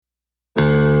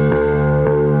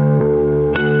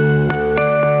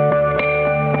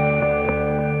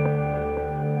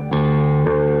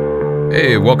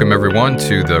Hey, welcome everyone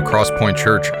to the Crosspoint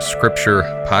Church Scripture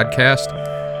Podcast.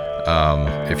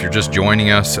 If you're just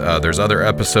joining us, there's other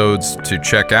episodes to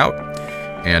check out,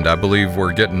 and I believe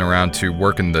we're getting around to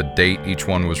working the date each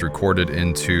one was recorded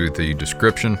into the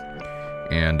description.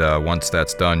 And once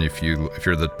that's done, if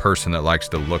you're the person that likes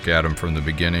to look at them from the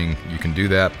beginning, you can do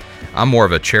that. I'm more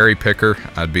of a cherry picker.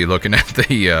 I'd be looking at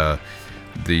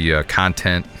the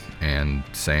content and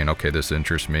saying, okay, this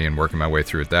interests me, and working my way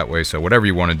through it that way. So whatever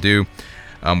you want to do.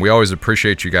 We always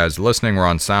appreciate you guys listening. We're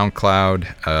on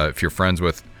SoundCloud. If you're friends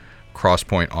with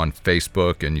Crosspoint on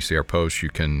Facebook and you see our posts,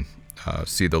 you can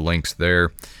see the links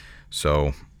there.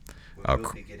 So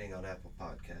we'll be getting on Apple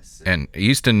Podcasts soon. And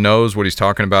Easton knows what he's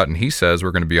talking about, and he says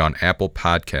we're going to be on Apple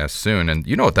Podcasts soon. And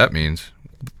you know what that means.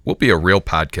 We'll be a real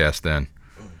podcast then.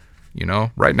 You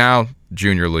know, right now,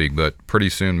 Junior League, but pretty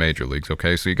soon Major Leagues,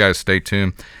 okay? So you guys stay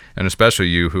tuned, and especially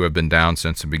you who have been down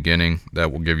since the beginning, that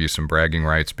will give you some bragging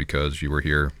rights because you were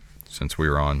here since we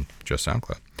were on just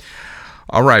SoundCloud.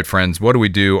 All right, friends, what do we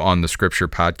do on the Scripture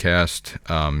Podcast?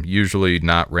 Usually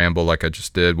not ramble like I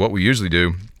just did. What we usually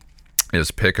do is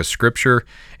pick a scripture,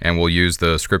 and we'll use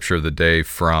the scripture of the day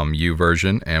from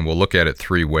YouVersion, and we'll look at it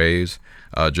three ways,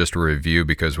 just a review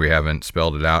because we haven't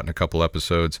spelled it out in a couple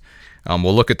episodes.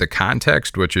 We'll look at the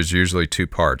context, which is usually two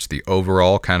parts. The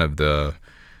overall, kind of the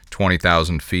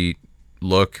 20,000 feet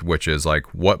look, which is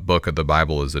like, what book of the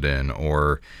Bible is it in?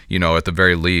 Or, you know, at the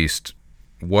very least,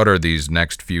 what are these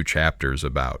next few chapters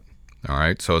about? All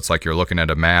right. So it's like you're looking at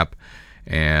a map,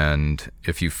 and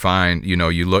if you find, you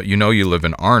live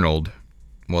in Arnold,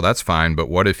 well, that's fine. But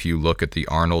what if you look at the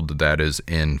Arnold that is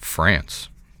in France?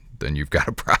 Then you've got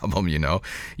a problem, you know.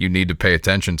 You need to pay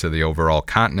attention to the overall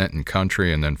continent and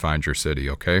country, and then find your city,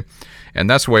 okay? And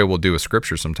that's the way we'll do with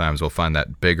scripture sometimes. We'll find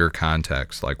that bigger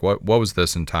context, like what was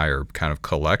this entire kind of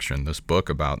collection, this book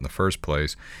about in the first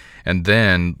place, and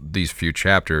then these few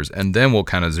chapters, and then we'll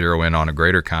kind of zero in on a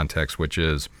greater context, which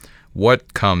is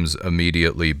what comes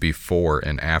immediately before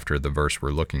and after the verse we're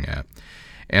looking at.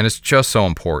 And it's just so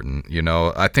important, you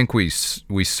know. I think we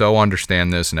so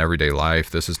understand this in everyday life.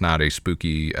 This is not a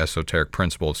spooky, esoteric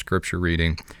principle of scripture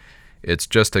reading. It's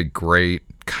just a great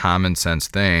common sense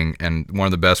thing. And one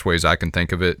of the best ways I can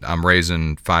think of it, I'm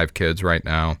raising 5 kids right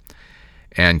now,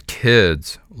 and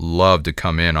kids love to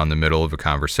come in on the middle of a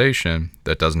conversation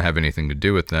that doesn't have anything to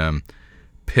do with them,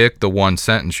 pick the one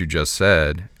sentence you just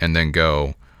said, and then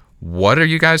go, what are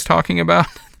you guys talking about?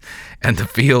 And the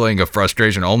feeling of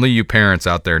frustration, only you parents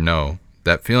out there know,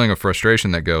 that feeling of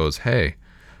frustration that goes, hey,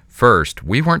 first,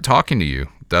 we weren't talking to you.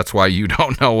 That's why you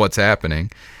don't know what's happening.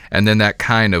 And then that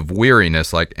kind of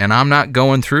weariness, like, and I'm not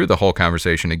going through the whole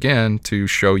conversation again to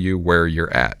show you where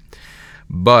you're at.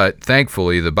 But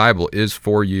thankfully, the Bible is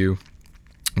for you.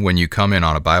 When you come in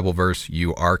on a Bible verse,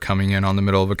 you are coming in on the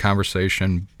middle of a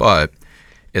conversation, but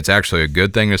it's actually a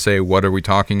good thing to say, what are we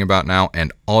talking about now?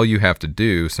 And all you have to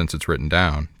do, since it's written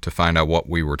down, to find out what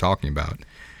we were talking about,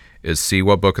 is see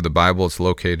what book of the Bible it's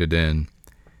located in,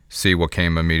 see what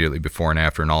came immediately before and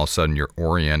after, and all of a sudden you're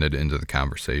oriented into the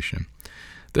conversation.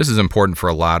 This is important for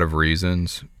a lot of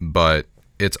reasons, but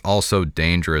it's also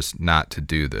dangerous not to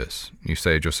do this. You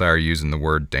say, Josiah, are you using the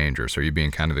word dangerous? Are you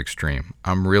being kind of extreme?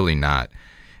 I'm really not.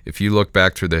 If you look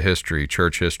back through the history,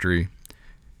 church history,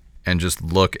 and just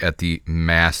look at the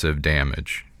massive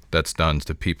damage that's done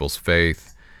to people's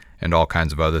faith and all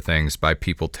kinds of other things by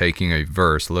people taking a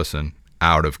verse, listen,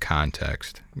 out of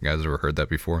context. You guys ever heard that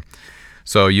before?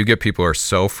 So you get people who are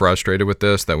so frustrated with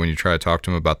this that when you try to talk to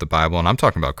them about the Bible, and I'm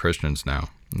talking about Christians now,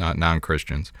 not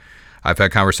non-Christians. I've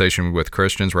had conversations with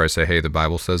Christians where I say, hey, the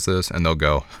Bible says this, and they'll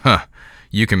go,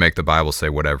 you can make the Bible say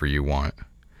whatever you want.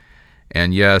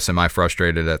 And yes, am I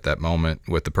frustrated at that moment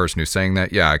with the person who's saying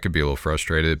that? Yeah, I could be a little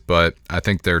frustrated, but I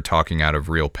think they're talking out of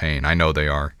real pain. I know they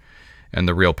are. And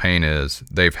the real pain is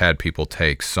they've had people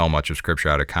take so much of Scripture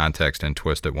out of context and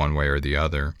twist it one way or the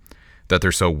other that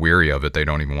they're so weary of it they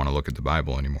don't even want to look at the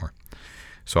Bible anymore.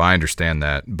 So I understand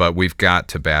that, but we've got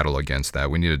to battle against that.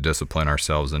 We need to discipline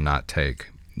ourselves and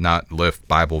not lift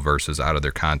Bible verses out of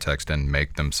their context and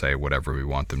make them say whatever we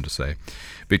want them to say,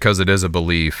 because it is a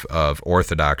belief of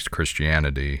Orthodox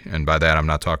Christianity. And by that, I'm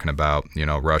not talking about, you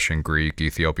know, Russian, Greek,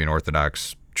 Ethiopian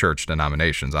Orthodox church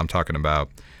denominations. I'm talking about,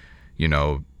 you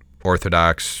know,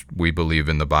 Orthodox, we believe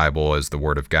in the Bible as the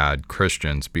Word of God.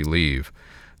 Christians believe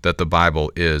that the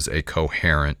Bible is a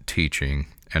coherent teaching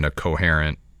and a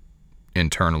coherent,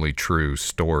 internally true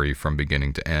story from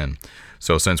beginning to end.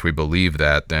 So since we believe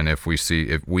that, then if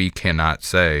we cannot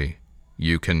say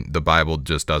the Bible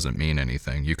just doesn't mean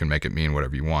anything, you can make it mean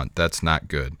whatever you want, that's not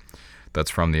good.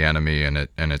 That's from the enemy, and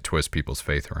it twists people's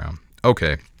faith around.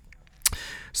 Okay.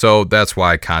 So that's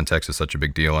why context is such a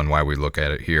big deal and why we look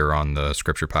at it here on the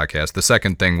Scripture Podcast. The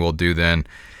second thing we'll do then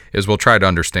is we'll try to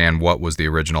understand what was the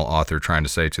original author trying to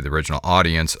say to the original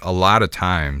audience. A lot of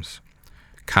times,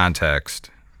 context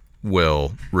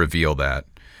will reveal that.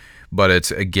 But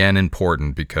it's, again,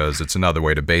 important because it's another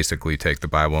way to basically take the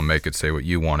Bible and make it say what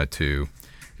you want it to,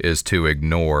 is to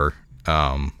ignore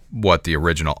what the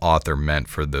original author meant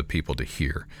for the people to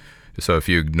hear. So if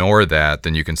you ignore that,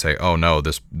 then you can say, oh, no,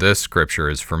 this scripture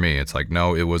is for me. It's like,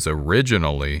 no, it was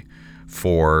originally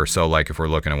for, so like if we're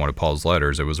looking at one of Paul's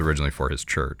letters, it was originally for his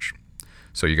church.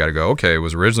 So you got to go, okay, it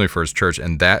was originally for his church,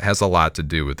 and that has a lot to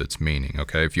do with its meaning,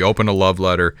 okay? If you open a love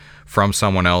letter from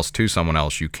someone else to someone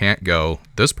else, you can't go,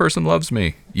 this person loves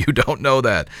me. You don't know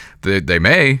that. They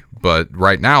may, but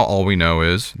right now all we know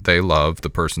is they love the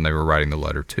person they were writing the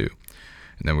letter to.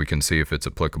 And then we can see if it's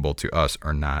applicable to us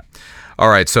or not. All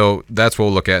right, so that's what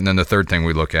we'll look at. And then the third thing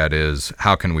we look at is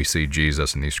how can we see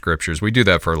Jesus in these scriptures? We do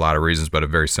that for a lot of reasons, but a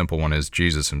very simple one is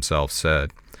Jesus himself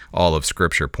said, all of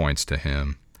Scripture points to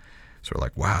him. So we're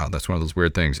like, wow, that's one of those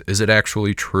weird things. Is it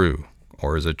actually true?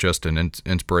 Or is it just an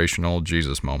inspirational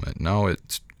Jesus moment? No,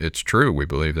 it's true. We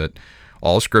believe that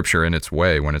all Scripture in its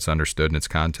way, when it's understood in its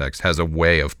context, has a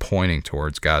way of pointing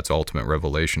towards God's ultimate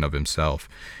revelation of himself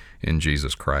in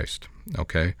Jesus Christ.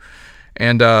 Okay?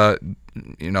 And,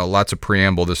 lots of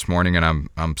preamble this morning, and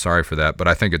I'm sorry for that, but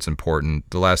I think it's important.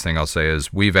 The last thing I'll say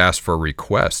is we've asked for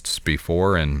requests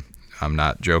before, and I'm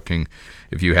not joking.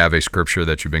 If you have a scripture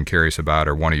that you've been curious about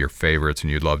or one of your favorites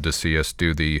and you'd love to see us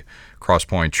do the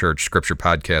Crosspoint Church Scripture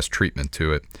Podcast treatment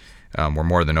to it, we're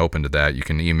more than open to that. You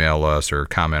can email us or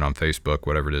comment on Facebook,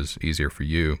 whatever it is easier for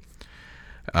you.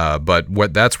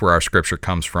 But that's where our scripture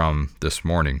comes from this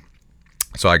morning.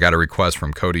 So I got a request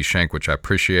from Cody Schenk, which I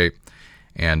appreciate.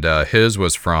 And his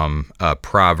was from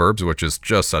Proverbs, which is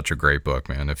just such a great book,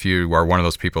 man. If you are one of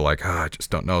those people like, I just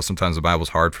don't know, sometimes the Bible's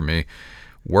hard for me,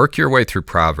 work your way through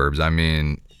Proverbs. I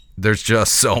mean, there's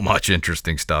just so much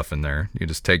interesting stuff in there. You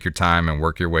just take your time and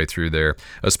work your way through there,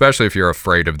 especially if you're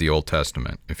afraid of the Old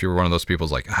Testament. If you're one of those people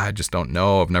who's like, I just don't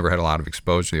know, I've never had a lot of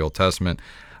exposure to the Old Testament,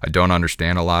 I don't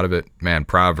understand a lot of it, man,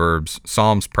 Proverbs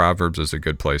is a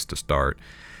good place to start.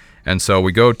 And so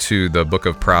we go to the book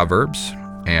of Proverbs,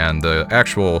 and the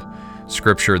actual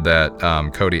scripture that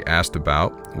Cody asked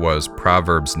about was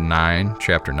Proverbs 9,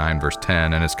 chapter 9, verse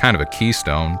 10, and it's kind of a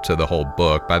keystone to the whole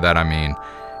book. By that I mean,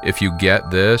 if you get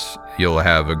this, you'll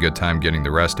have a good time getting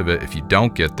the rest of it. If you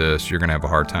don't get this, you're going to have a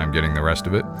hard time getting the rest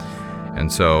of it.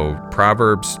 And so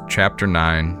Proverbs chapter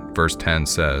 9, verse 10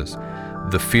 says,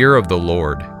 "The fear of the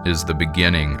Lord is the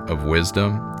beginning of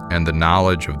wisdom, and the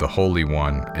knowledge of the Holy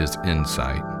One is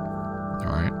insight."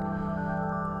 All right?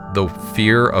 The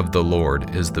fear of the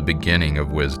Lord is the beginning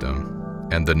of wisdom,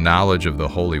 and the knowledge of the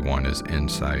Holy One is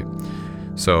insight.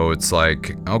 So it's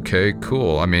like, okay,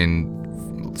 cool. I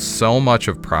mean, so much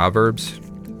of Proverbs,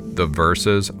 the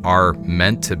verses are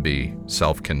meant to be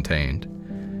self-contained.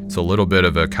 It's a little bit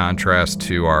of a contrast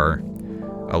to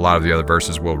a lot of the other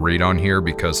verses we'll read on here,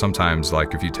 because sometimes,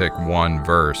 like, if you take one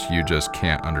verse, you just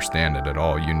can't understand it at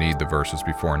all. You need the verses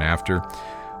before and after.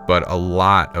 But a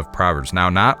lot of Proverbs, now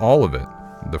not all of it,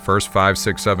 the first 5,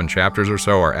 6, 7 chapters or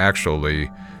so are actually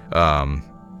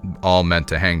all meant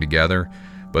to hang together.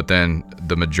 But then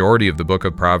the majority of the book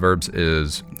of Proverbs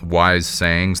is wise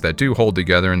sayings that do hold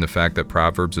together in the fact that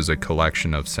Proverbs is a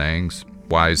collection of sayings,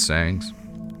 wise sayings.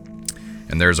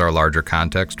 And there's our larger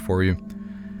context for you.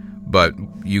 But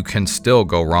you can still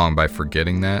go wrong by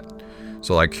forgetting that.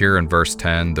 So like here in verse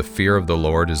 10, the fear of the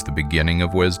Lord is the beginning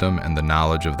of wisdom, and the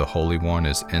knowledge of the Holy One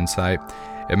is insight.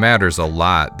 It matters a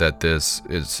lot that this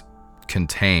is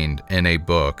contained in a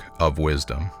book of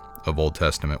wisdom, of Old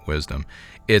Testament wisdom.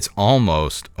 It's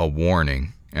almost a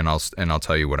warning, and I'll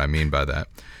tell you what I mean by that.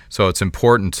 So it's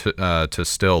important to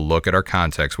still look at our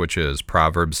context, which is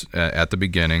Proverbs. At the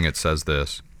beginning, it says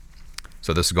this.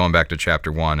 So this is going back to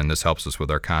chapter 1, and this helps us with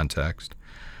our context.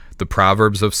 The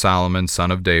Proverbs of Solomon,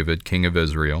 son of David, king of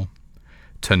Israel,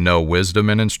 to know wisdom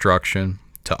and instruction,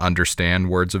 to understand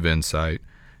words of insight,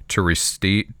 to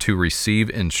receive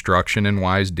instruction in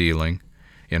wise dealing,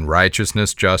 in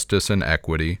righteousness, justice, and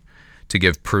equity, to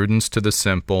give prudence to the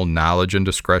simple, knowledge and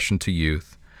discretion to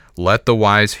youth. Let the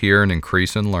wise hear and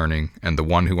increase in learning, and the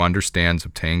one who understands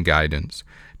obtain guidance,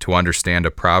 to understand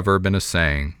a proverb and a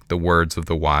saying, the words of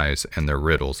the wise and their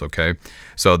riddles, okay?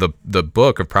 So the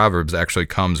book of Proverbs actually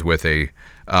comes with a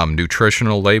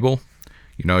nutritional label.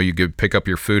 You know, you could pick up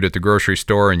your food at the grocery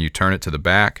store and you turn it to the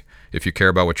back. If you care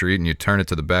about what you're eating, you turn it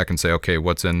to the back and say, okay,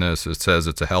 what's in this? It says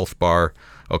it's a health bar.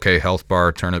 Okay, health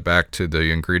bar, turn it back to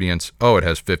the ingredients. Oh, it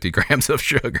has 50 grams of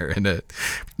sugar in it.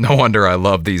 No wonder I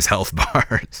love these health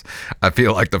bars. I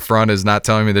feel like the front is not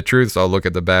telling me the truth, so I'll look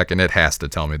at the back, and it has to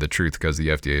tell me the truth because the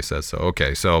FDA says so.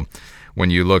 Okay, so when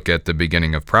you look at the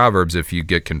beginning of Proverbs, if you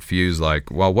get confused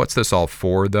like, well, what's this all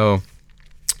for though?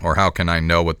 Or how can I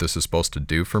know what this is supposed to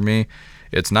do for me?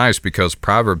 It's nice because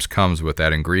Proverbs comes with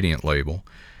that ingredient label.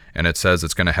 And it says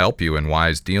it's going to help you in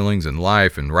wise dealings in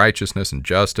life and righteousness and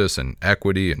justice and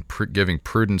equity and giving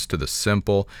prudence to the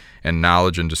simple and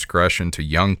knowledge and discretion to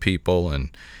young people. And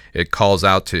it calls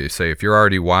out to say, if you're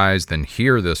already wise, then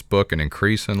hear this book and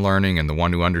increase in learning. And the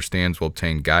one who understands will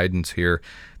obtain guidance here.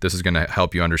 This is going to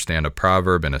help you understand a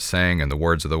proverb and a saying and the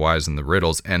words of the wise and the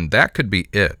riddles. And that could be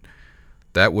it.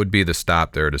 That would be the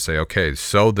stop there to say, okay,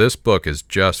 so this book is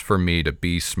just for me to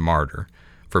be smarter,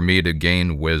 for me to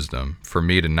gain wisdom, for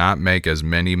me to not make as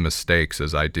many mistakes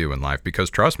as I do in life. Because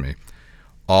trust me,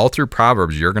 all through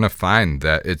Proverbs, you're going to find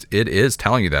that it is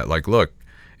telling you that. Like, look,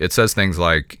 it says things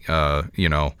like,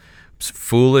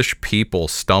 foolish people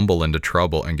stumble into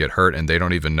trouble and get hurt, and they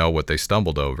don't even know what they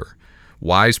stumbled over.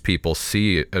 Wise people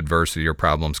see adversity or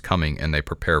problems coming, and they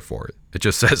prepare for it. It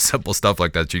just says simple stuff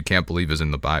like that you can't believe is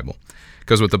in the Bible.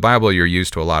 Because with the Bible, you're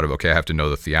used to a lot of, okay, I have to know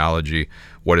the theology.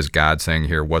 What is God saying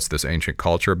here? What's this ancient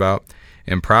culture about?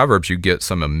 In Proverbs, you get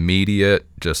some immediate,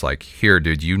 just like, here,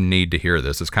 dude, you need to hear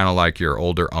this. It's kind of like your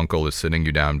older uncle is sitting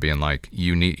you down being like,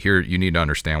 you need to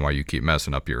understand why you keep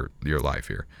messing up your life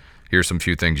here. Here's some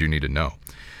few things you need to know.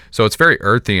 So it's very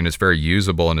earthy, and it's very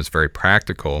usable, and it's very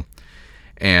practical.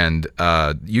 And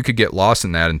you could get lost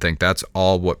in that and think that's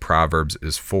all what Proverbs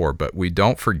is for. But we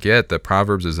don't forget that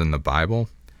Proverbs is in the Bible.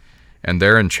 And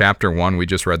there in chapter 1, we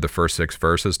just read the first 6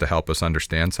 verses to help us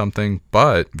understand something.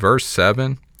 But verse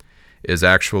 7 is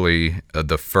actually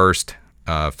the first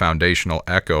foundational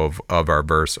echo of our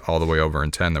verse all the way over in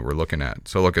 10 that we're looking at.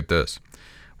 So look at this.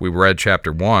 We read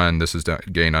chapter 1. This is to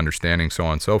gain understanding, so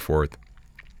on and so forth.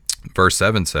 Verse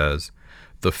 7 says,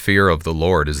 the fear of the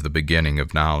Lord is the beginning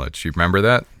of knowledge. You remember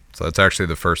that? So that's actually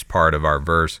the first part of our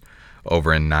verse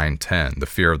over in 9:10. The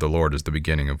fear of the Lord is the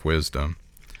beginning of wisdom.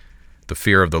 The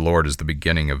fear of the Lord is the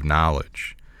beginning of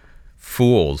knowledge.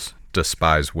 Fools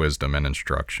despise wisdom and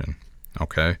instruction.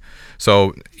 Okay?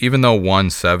 So even though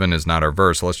 1:7 is not our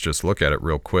verse, let's just look at it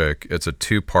real quick. It's a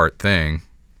 2-part thing.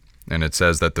 And it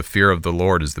says that the fear of the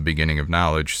Lord is the beginning of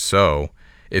knowledge. So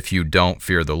if you don't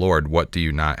fear the Lord, what do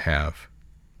you not have?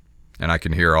 And I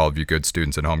can hear all of you good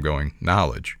students at home going,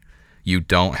 knowledge. You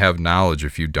don't have knowledge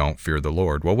if you don't fear the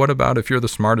Lord. Well, what about if you're the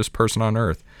smartest person on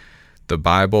earth? The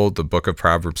Bible, the book of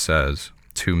Proverbs says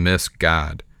to miss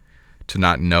God, to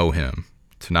not know him,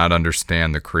 to not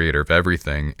understand the creator of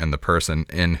everything and the person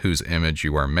in whose image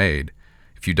you are made.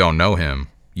 If you don't know him,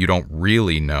 you don't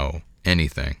really know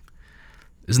anything.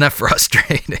 Isn't that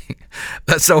frustrating?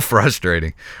 That's so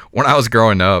frustrating. When I was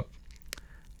growing up,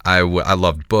 I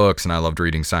loved books and I loved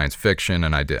reading science fiction,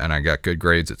 and I got good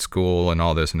grades at school and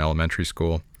all this in elementary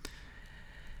school.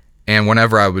 And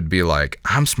whenever I would be like,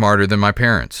 I'm smarter than my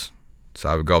parents. So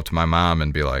I would go up to my mom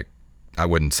and be like, I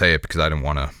wouldn't say it because I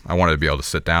wanted to be able to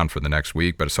sit down for the next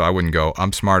week. But so I wouldn't go,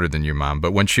 I'm smarter than you, Mom.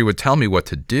 But when she would tell me what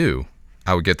to do,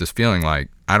 I would get this feeling like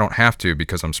I don't have to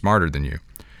because I'm smarter than you.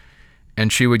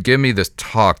 And she would give me this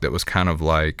talk that was kind of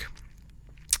like,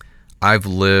 I've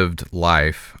lived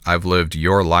life. I've lived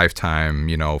your lifetime,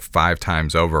 5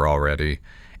 times over already.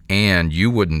 And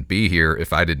you wouldn't be here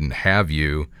if I didn't have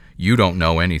you. You don't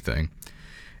know anything.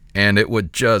 And it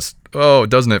would just,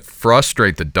 doesn't it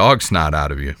frustrate the dog snot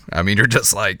out of you? I mean, you're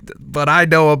just like, but I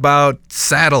know about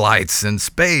satellites and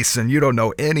space and you don't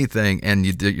know anything. And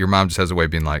your mom just has a way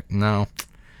of being like, no,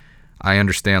 I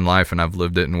understand life and I've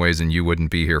lived it in ways and you wouldn't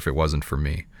be here if it wasn't for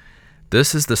me.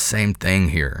 This is the same thing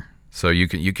here. So you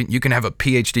can have a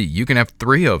PhD. You can have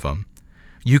 3 of them.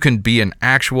 You can be an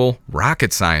actual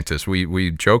rocket scientist.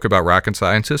 We joke about rocket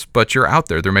scientists, but you're out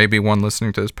there. There may be one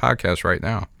listening to this podcast right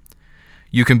now.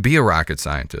 You can be a rocket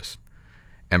scientist.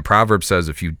 And Proverbs says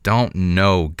if you don't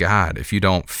know God, if you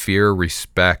don't fear,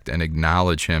 respect, and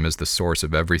acknowledge him as the source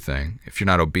of everything, if you're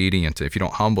not obedient, if you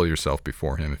don't humble yourself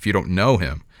before him, if you don't know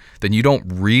him, then you don't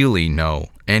really know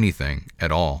anything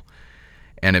at all.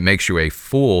 And it makes you a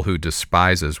fool who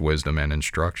despises wisdom and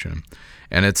instruction.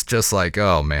 And it's just like,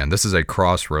 oh man, this is a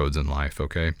crossroads in life,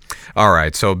 okay? All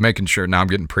right, so making sure, now I'm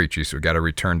getting preachy, so we've got to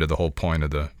return to the whole point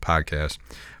of the podcast.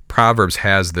 Proverbs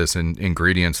has this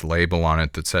ingredients label on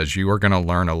it that says you are going to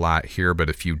learn a lot here, but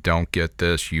if you don't get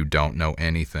this, you don't know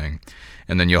anything.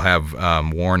 And then you'll have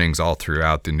warnings all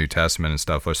throughout the New Testament and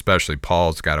stuff, especially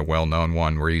Paul's got a well-known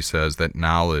one where he says that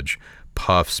knowledge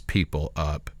puffs people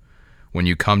up. When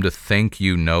you come to think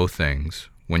you know things,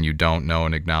 when you don't know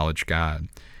and acknowledge God,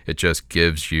 it just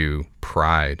gives you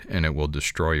pride and it will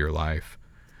destroy your life.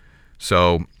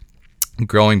 So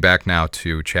going back now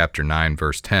to chapter 9,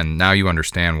 verse 10, now you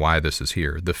understand why this is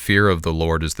here. The fear of the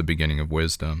Lord is the beginning of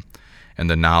wisdom, and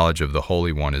the knowledge of the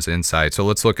Holy One is insight. So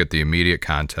let's look at the immediate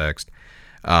context.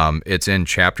 It's in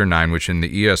chapter 9, which in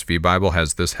the ESV Bible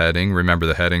has this heading. Remember,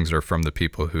 the headings are from the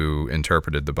people who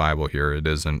interpreted the Bible here.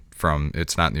 It's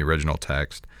not in the original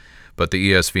text. But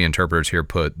the ESV interpreters here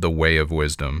put the way of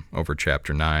wisdom over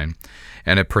chapter 9.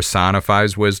 And it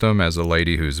personifies wisdom as a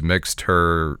lady who's built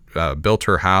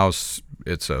her house.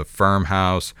 It's a firm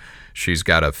house. She's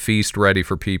got a feast ready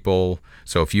for people.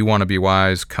 So if you want to be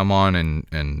wise, come on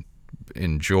and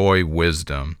enjoy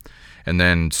wisdom. And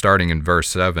then starting in verse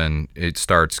 7, it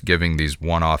starts giving these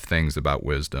one-off things about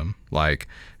wisdom. Like,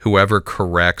 whoever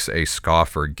corrects a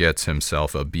scoffer gets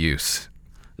himself abuse.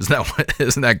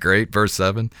 Isn't that great? Verse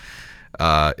 7.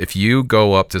 If you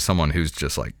go up to someone who's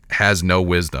just like has no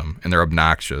wisdom and they're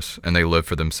obnoxious and they live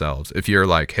for themselves, if you're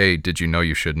like, hey, did you know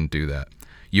you shouldn't do that?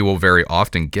 You will very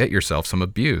often get yourself some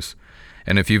abuse.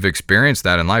 And if you've experienced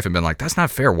that in life and been like, that's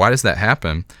not fair, why does that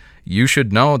happen? You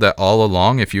should know that all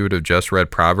along, if you would have just read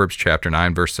Proverbs chapter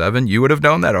 9, verse 7, you would have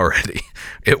known that already.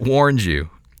 It warns you.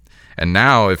 And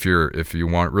now, if you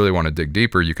really want to dig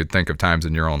deeper, you could think of times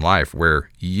in your own life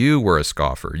where you were a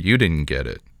scoffer. You didn't get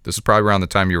it. This is probably around the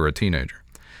time you were a teenager.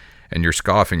 And you're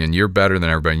scoffing, and you're better than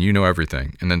everybody, and you know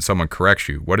everything. And then someone corrects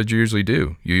you. What did you usually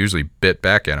do? You usually bit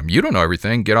back at them. You don't know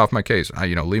everything. Get off my case.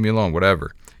 Leave me alone,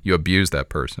 whatever. You abuse that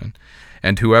person.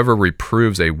 And whoever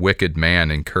reproves a wicked man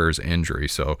incurs injury.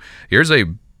 So here's a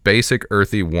basic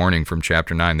earthy warning from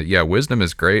chapter 9 that, wisdom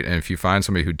is great. And if you find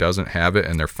somebody who doesn't have it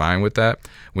and they're fine with that,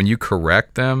 when you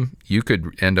correct them, you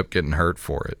could end up getting hurt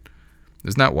for it.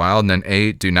 Isn't that wild? And then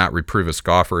 8, do not reprove a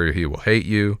scoffer, or he will hate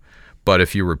you. But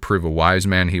if you reprove a wise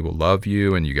man, he will love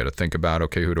you. And you got to think about,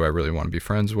 okay, who do I really want to be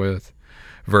friends with?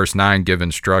 Verse 9, give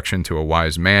instruction to a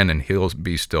wise man, and he'll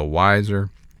be still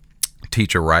wiser.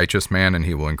 Teach a righteous man, and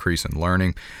he will increase in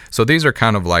learning. So these are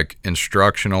kind of like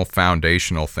instructional,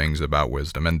 foundational things about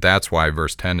wisdom. And that's why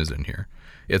verse 10 is in here.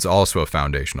 It's also a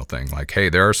foundational thing. Like, hey,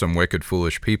 there are some wicked,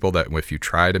 foolish people that if you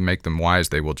try to make them wise,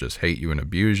 they will just hate you and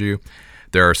abuse you.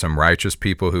 There are some righteous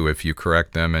people who, if you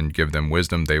correct them and give them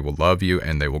wisdom, they will love you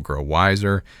and they will grow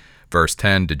wiser. Verse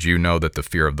 10, did you know that the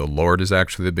fear of the Lord is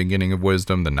actually the beginning of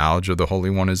wisdom? The knowledge of the Holy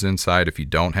One is inside. If you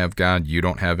don't have God, you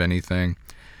don't have anything.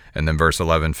 And then verse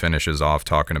 11 finishes off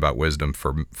talking about wisdom.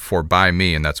 For by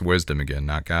me, and that's wisdom again,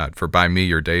 not God, for by me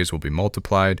your days will be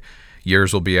multiplied,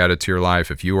 years will be added to your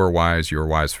life. If you are wise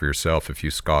for yourself. If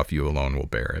you scoff, you alone will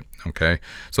bear it. Okay?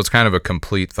 So it's kind of a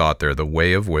complete thought there, the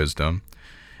way of wisdom.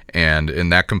 And in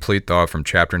that complete thought from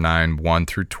chapter 9, 1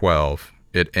 through 12,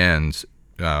 it ends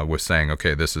with saying,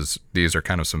 okay, these are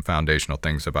kind of some foundational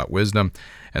things about wisdom.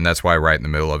 And that's why right in the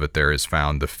middle of it there is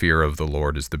found the fear of the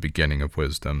Lord is the beginning of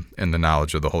wisdom, and the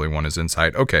knowledge of the Holy One is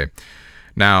insight. Okay,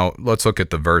 now let's look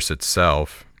at the verse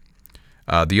itself.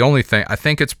 The only thing, I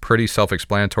think it's pretty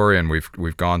self-explanatory, and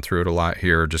we've gone through it a lot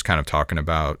here, just kind of talking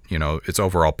about, its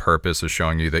overall purpose is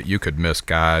showing you that you could miss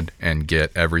God and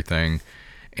get everything,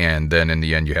 and then in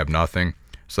the end you have nothing.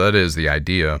 So that is the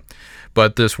idea.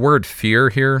 But this word fear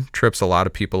here trips a lot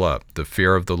of people up. The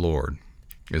fear of the Lord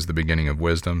is the beginning of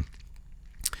wisdom.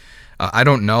 I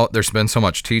don't know. There's been so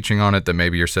much teaching on it that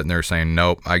maybe you're sitting there saying,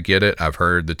 nope, I get it. I've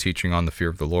heard the teaching on the fear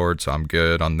of the Lord, so I'm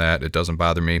good on that. It doesn't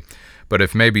bother me. But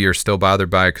if maybe you're still bothered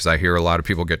by it, because I hear a lot of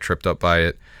people get tripped up by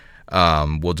it,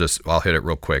 I'll hit it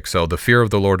real quick. So the fear of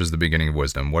the Lord is the beginning of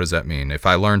wisdom. What does that mean? If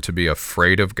I learn to be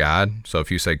afraid of God, so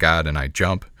if you say God and I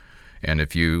jump, and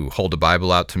if you hold the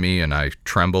Bible out to me and I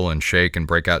tremble and shake and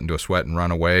break out into a sweat and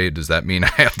run away, does that mean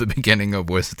I have the beginning of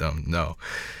wisdom? No,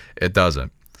 it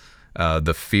doesn't.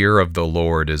 The fear of the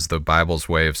Lord is the Bible's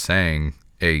way of saying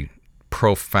a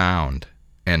profound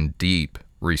and deep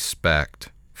respect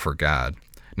for God.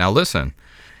 Now listen,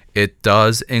 it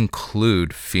does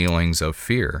include feelings of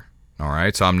fear. All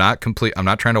right, so I'm not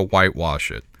trying to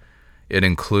whitewash it. It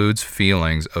includes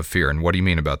feelings of fear. And what do you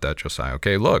mean about that, Josiah?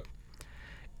 Okay, look.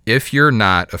 If you're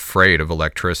not afraid of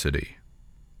electricity,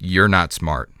 you're not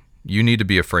smart. You need to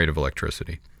be afraid of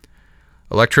electricity.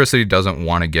 Electricity doesn't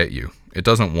want to get you. It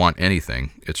doesn't want anything.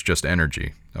 It's just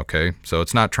energy, okay? So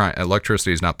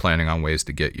electricity is not planning on ways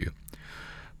to get you.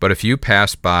 But if you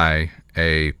pass by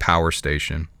a power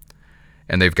station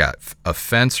and they've got a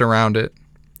fence around it,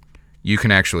 you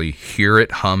can actually hear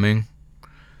it humming.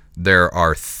 There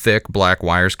are thick black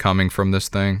wires coming from this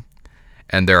thing.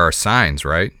 And there are signs,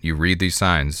 right? You read these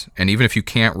signs, and even if you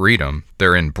can't read them,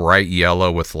 they're in bright yellow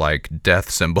with like death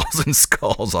symbols and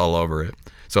skulls all over it.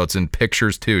 So it's in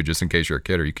pictures too, just in case you're a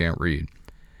kid or you can't read.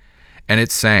 And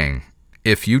it's saying,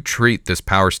 if you treat this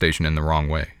power station in the wrong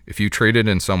way, if you treat it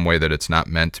in some way that it's not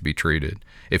meant to be treated,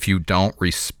 if you don't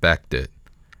respect it,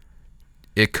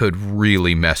 it could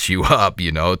really mess you up,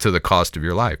 to the cost of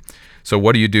your life. So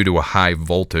what do you do to a high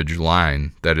voltage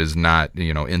line that is not,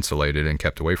 insulated and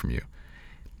kept away from you?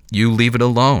 You leave it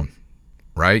alone,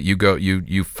 right?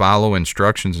 You follow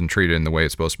instructions and treat it in the way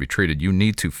it's supposed to be treated. You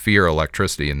need to fear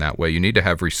electricity in that way. You need to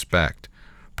have respect,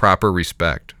 proper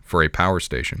respect for a power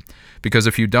station. Because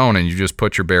if you don't and you just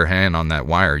put your bare hand on that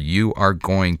wire, you are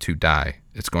going to die.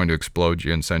 It's going to explode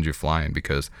you and send you flying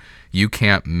because you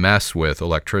can't mess with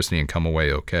electricity and come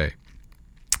away okay.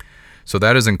 So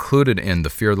that is included in the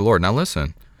fear of the Lord. Now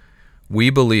listen, we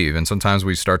believe, and sometimes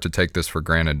we start to take this for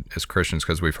granted as Christians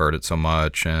because we've heard it so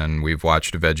much and we've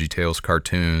watched VeggieTales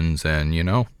cartoons and,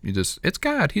 it's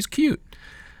God, he's cute.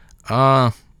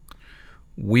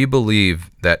 We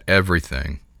believe that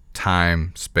everything,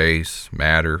 time, space,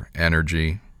 matter,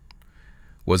 energy,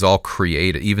 was all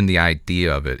created. Even the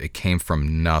idea of it came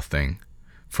from nothing,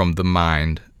 from the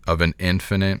mind of an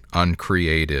infinite,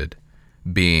 uncreated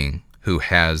being who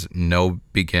has no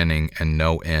beginning and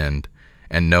no end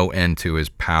to his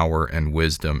power and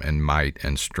wisdom and might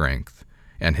and strength.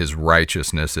 And his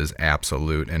righteousness is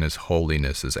absolute and his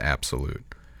holiness is absolute.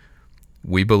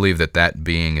 We believe that that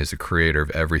being is the creator of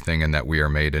everything and that we are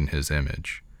made in his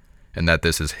image and that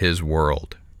this is his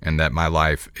world and that my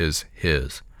life is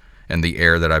his and the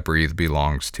air that I breathe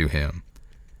belongs to him,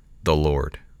 the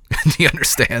Lord. Do you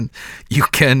understand? You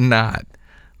cannot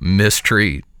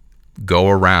mistreat, go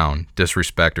around,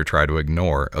 disrespect, or try to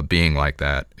ignore a being like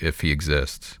that if he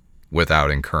exists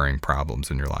without incurring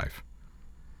problems in your life.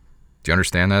 Do you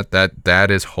understand that?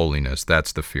 That is holiness.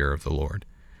 That's the fear of the Lord.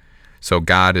 So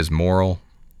God is moral.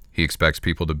 He expects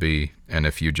people to be. And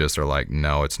if you just are like,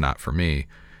 no, it's not for me,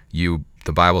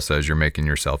 the Bible says you're making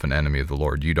yourself an enemy of the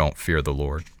Lord. You don't fear the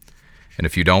Lord. And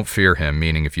if you don't fear him,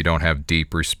 meaning if you don't have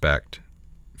deep respect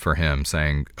for him,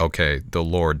 saying, okay, the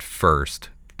Lord first,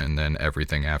 and then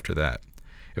everything after that.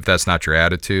 If that's not your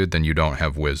attitude, then you don't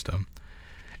have wisdom.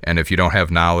 And if you don't have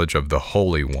knowledge of the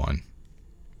Holy One,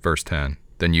 verse 10,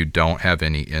 then you don't have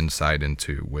any insight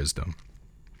into wisdom.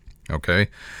 Okay?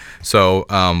 So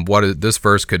this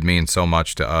verse could mean so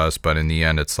much to us, but in the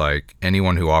end, it's like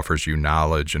anyone who offers you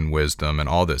knowledge and wisdom and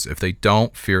all this, if they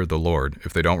don't fear the Lord,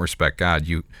 if they don't respect God,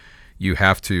 you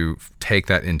have to take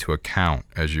that into account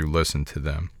as you listen to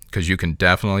them. Because you can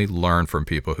definitely learn from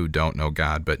people who don't know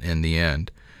God, but in the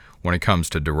end, when it comes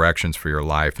to directions for your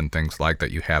life and things like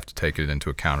that, you have to take it into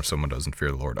account if someone doesn't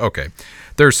fear the Lord. Okay,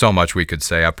 there's so much we could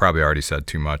say. I probably already said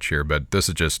too much here, but this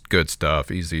is just good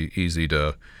stuff, easy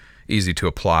to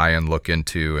apply and look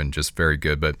into, and just very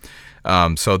good. But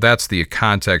so that's the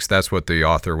context. That's what the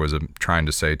author was trying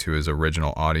to say to his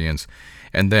original audience.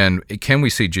 And then, can we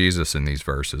see Jesus in these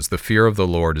verses? The fear of the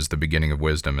Lord is the beginning of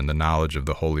wisdom, and the knowledge of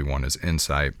the Holy One is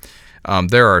insight.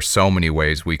 There are so many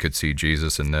ways we could see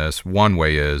Jesus in this. One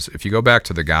way is, if you go back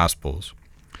to the Gospels,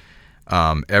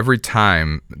 every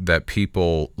time that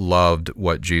people loved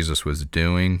what Jesus was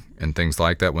doing and things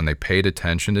like that, when they paid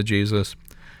attention to Jesus,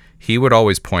 he would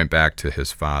always point back to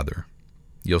his Father.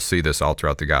 You'll see this all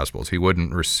throughout the Gospels. He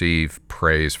wouldn't receive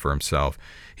praise for himself.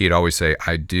 He'd always say,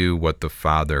 I do what the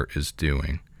Father is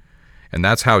doing. And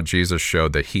that's how Jesus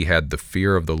showed that he had the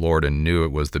fear of the Lord and knew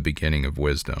it was the beginning of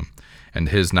wisdom. And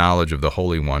his knowledge of the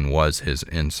Holy One was his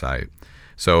insight.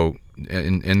 So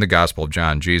in the Gospel of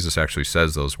John, Jesus actually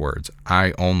says those words,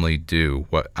 I only do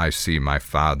what I see my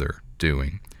Father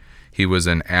doing. He was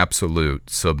in absolute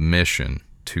submission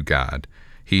to God.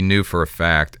 He knew for a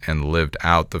fact and lived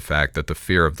out the fact that the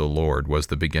fear of the Lord was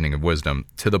the beginning of wisdom,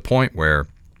 to the point where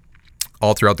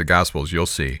all throughout the Gospels, you'll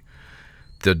see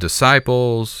the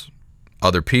disciples,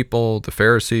 other people, the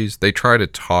Pharisees, they try to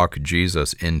talk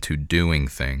Jesus into doing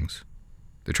things.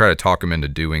 They try to talk him into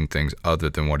doing things other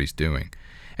than what he's doing.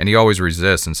 And he always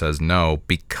resists and says no,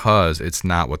 because it's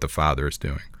not what the Father is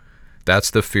doing.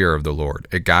 That's the fear of the Lord.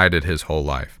 It guided his whole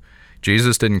life.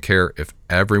 Jesus didn't care if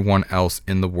everyone else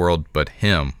in the world but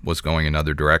him was going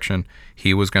another direction.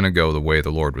 He was going to go the way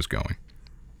the Lord was going.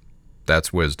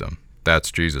 That's wisdom.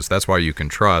 That's Jesus. That's why you can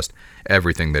trust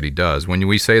everything that he does. When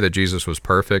we say that Jesus was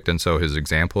perfect and so his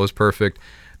example is perfect,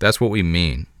 that's what we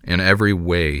mean. In every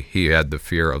way, he had the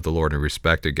fear of the Lord and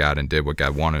respected God and did what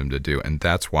God wanted him to do. And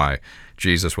that's why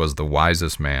Jesus was the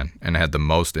wisest man and had the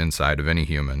most insight of any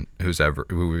human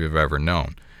who we've ever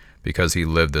known, because he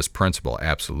lived this principle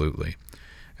absolutely.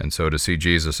 And so to see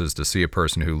Jesus is to see a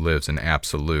person who lives in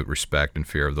absolute respect and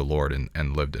fear of the Lord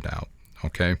and lived it out.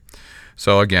 Okay?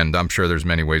 So again, I'm sure there's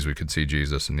many ways we could see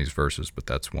Jesus in these verses, but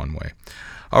that's one way.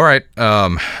 All right.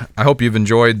 I hope you've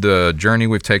enjoyed the journey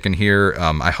we've taken here.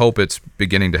 I hope it's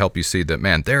beginning to help you see that,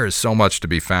 man, there is so much to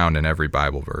be found in every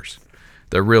Bible verse.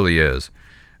 There really is.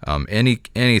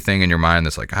 Anything in your mind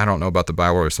that's like, I don't know about the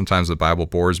Bible, or sometimes the Bible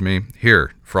bores me.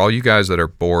 Here, for all you guys that are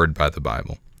bored by the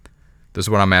Bible, this is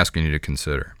what I'm asking you to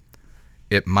consider.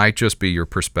 It might just be your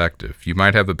perspective. You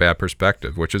might have a bad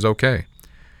perspective, which is okay.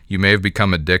 You may have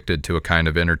become addicted to a kind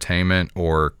of entertainment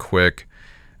or quick,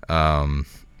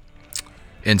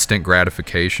 instant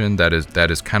gratification that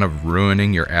is kind of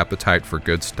ruining your appetite for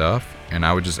good stuff. And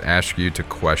I would just ask you to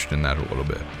question that a little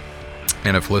bit.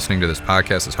 And if listening to this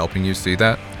podcast is helping you see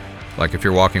that, like if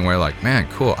you're walking away like, man,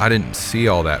 cool, I didn't see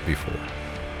all that before,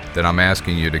 then I'm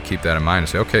asking you to keep that in mind and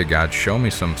say, okay, God, show me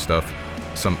some stuff,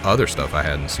 some other stuff I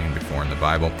hadn't seen before in the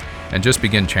Bible, and just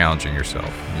begin challenging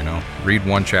yourself. Read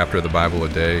one chapter of the Bible a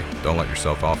day. Don't let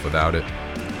yourself off without it,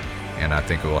 and I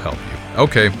think it will help you.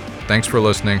 Okay, thanks for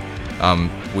listening.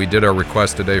 We did our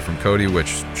request today from Cody,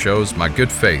 which shows my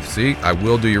good faith. See, I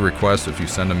will do your requests if you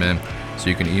send them in. So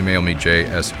you can email me,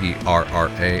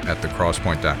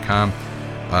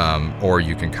 jserra@thecrosspoint.com, or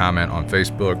you can comment on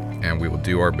Facebook, and we will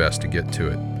do our best to get to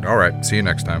it. All right, see you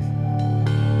next time.